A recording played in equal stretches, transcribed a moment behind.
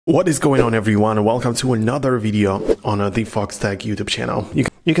What is going on, everyone? Welcome to another video on the Foxtecc YouTube channel.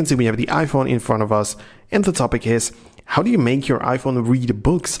 You can see we have the iPhone in front of us, and the topic is, how do you make your iPhone read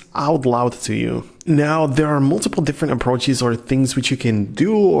books out loud to you? Now, there are multiple different approaches or things which you can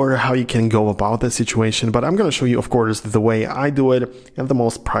do or how you can go about the situation, but I'm going to show you, of course, the way I do it and the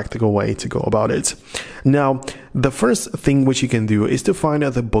most practical way to go about it. Now, the first thing which you can do is to find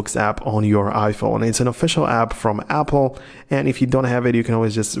the Books app on your iPhone. It's an official app from Apple, and if you don't have it, you can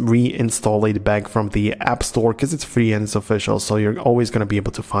always just reinstall it back from the App Store because it's free and it's official, so you're always going to be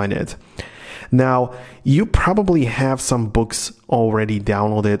able to find it. Now, you probably have some books already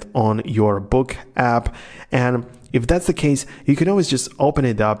downloaded on your book app, and if that's the case, you can always just open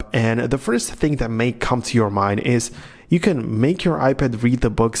it up, and the first thing that may come to your mind is you can make your iPad read the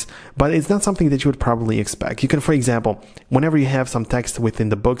books, but it's not something that you would probably expect. You can, for example, whenever you have some text within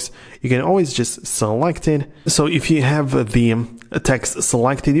the books, you can always just select it. So if you have the text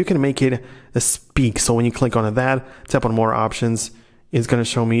selected, you can make it speak. So when you click on that, tap on more options, it's going to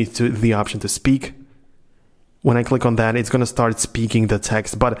show me the option to speak. When I click on that, it's going to start speaking the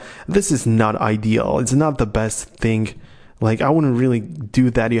text, but this is not ideal. It's not the best thing. Like, I wouldn't really do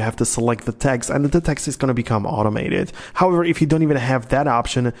that. You have to select the text, and the text is going to become automated. However, if you don't even have that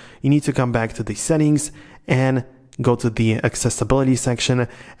option, you need to come back to the settings and go to the accessibility section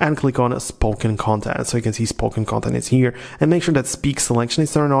and click on spoken content. So you can see spoken content is here, and make sure that speak selection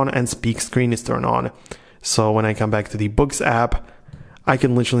is turned on and speak screen is turned on. So when I come back to the Books app, I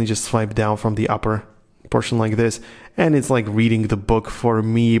can literally just swipe down from the upper portion like this, and it's like reading the book for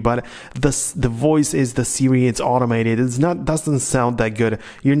me, but the voice is the Siri, it's automated. It's not, doesn't sound that good.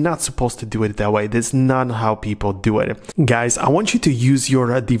 You're not supposed to do it that way. That's not how people do it. Guys, I want you to use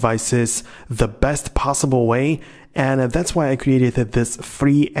your devices the best possible way, and that's why I created this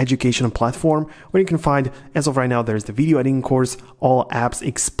free education platform where you can find, as of right now, there's the video editing course, all apps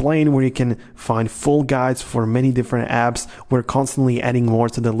explained, where you can find full guides for many different apps. We're constantly adding more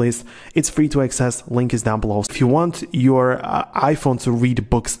to the list. It's free to access. Link is down below. If you want your iPhone to read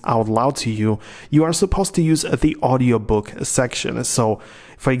books out loud to you, you are supposed to use the audiobook section. So,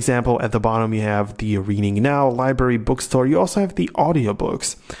 for example, at the bottom you have the Reading Now, Library, Bookstore. You also have the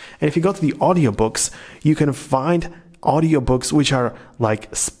audiobooks. And if you go to the audiobooks, you can find audiobooks which are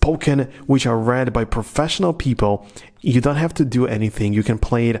like spoken, which are read by professional people. You don't have to do anything. You can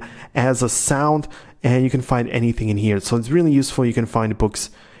play it as a sound, and you can find anything in here. So it's really useful. You can find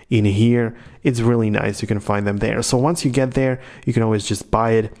books in here. It's really nice. You can find them there. So once you get there, you can always just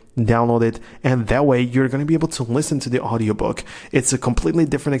buy it, download it, and that way you're going to be able to listen to the audiobook. It's a completely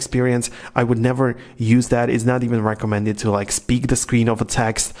different experience. I would never use that. It's not even recommended to like speak the screen of a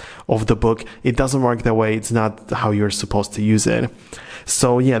text of the book. It doesn't work that way. It's not how you're supposed to use it.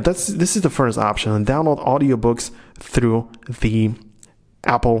 So yeah, this is the first option. Download audiobooks through the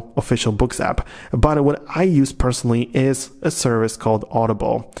Apple official Books app. But what I use personally is a service called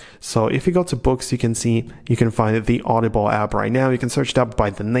Audible. So if you go to books, you can see, you can find the Audible app right now. You can search it up by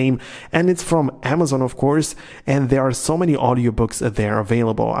the name, and it's from Amazon, of course, and there are so many audiobooks there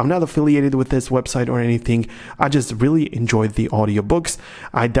available. I'm not affiliated with this website or anything. I just really enjoyed the audiobooks.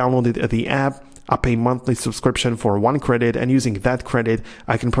 I downloaded the app. I pay monthly subscription for 1 credit, and using that credit,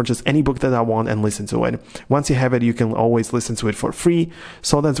 I can purchase any book that I want and listen to it. Once you have it, you can always listen to it for free.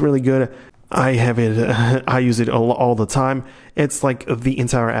 So that's really good. I have it, I use it all the time. It's like the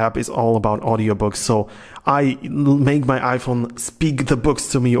entire app is all about audiobooks. So I make my iPhone speak the books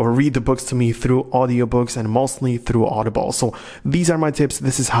to me or read the books to me through audiobooks, and mostly through Audible. So these are my tips.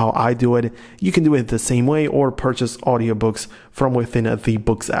 This is how I do it. You can do it the same way or purchase audiobooks from within the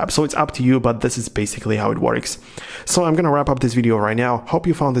Books app. So it's up to you, but this is basically how it works. So I'm going to wrap up this video right now. Hope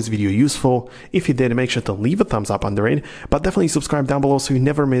you found this video useful. If you did, make sure to leave a thumbs up under it, but definitely subscribe down below so you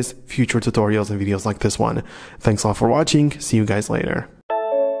never miss future tutorials and videos like this one. Thanks a lot for watching. See you guys later.